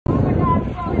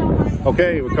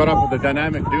Okay, we caught up with the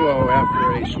dynamic duo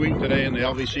after a sweep today in the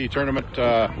LVC tournament,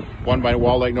 won by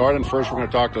Wall Lake Northern. First, we're going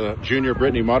to talk to junior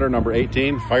Brittani Mutter, number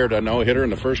 18, fired a no-hitter in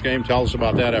the first game. Tell us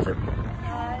about that effort.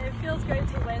 It feels great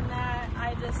to win that.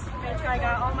 I just made sure I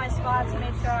got all my spots,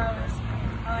 made sure I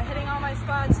was hitting all my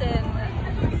spots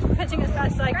and pitching as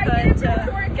fast as I could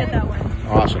to get that win.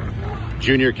 Awesome.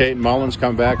 Junior Caitlyn Mullins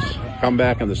come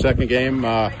back in the second game,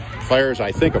 fires,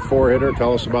 I think, a 4-hitter.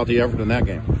 Tell us about the effort in that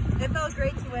game. It felt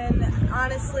great to win.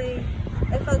 Honestly,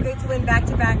 it felt great to win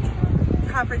back-to-back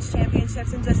conference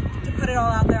championships and just to put it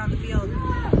all out there on the field.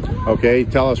 Okay,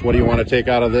 tell us, what do you want to take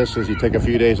out of this as you take a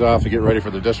few days off to get ready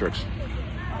for the districts?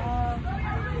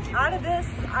 Out of this,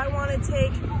 I want to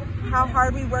take how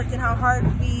hard we worked and how hard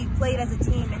we played as a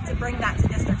team and to bring that to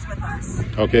districts with us.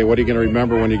 Okay, what are you going to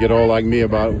remember when you get old like me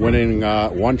about winning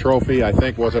one trophy, I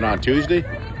think, was it on Tuesday?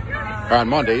 Or on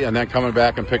Monday, and then coming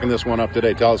back and picking this one up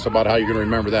today. Tell us about how you're going to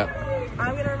remember that.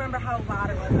 I'm going to remember how loud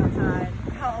it was outside,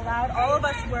 how loud all of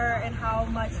us were, and how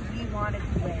much we wanted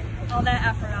to win. All that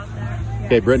effort out there. Yes.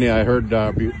 Okay, Brittani, I heard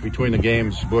between the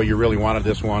games, boy, you really wanted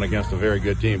this one against a very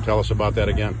good team. Tell us about that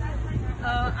again.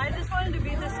 I just wanted to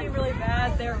beat this team really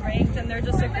bad. They're ranked, and they're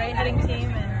just a great hitting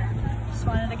team, and just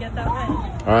wanted to get that win.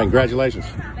 All right, congratulations.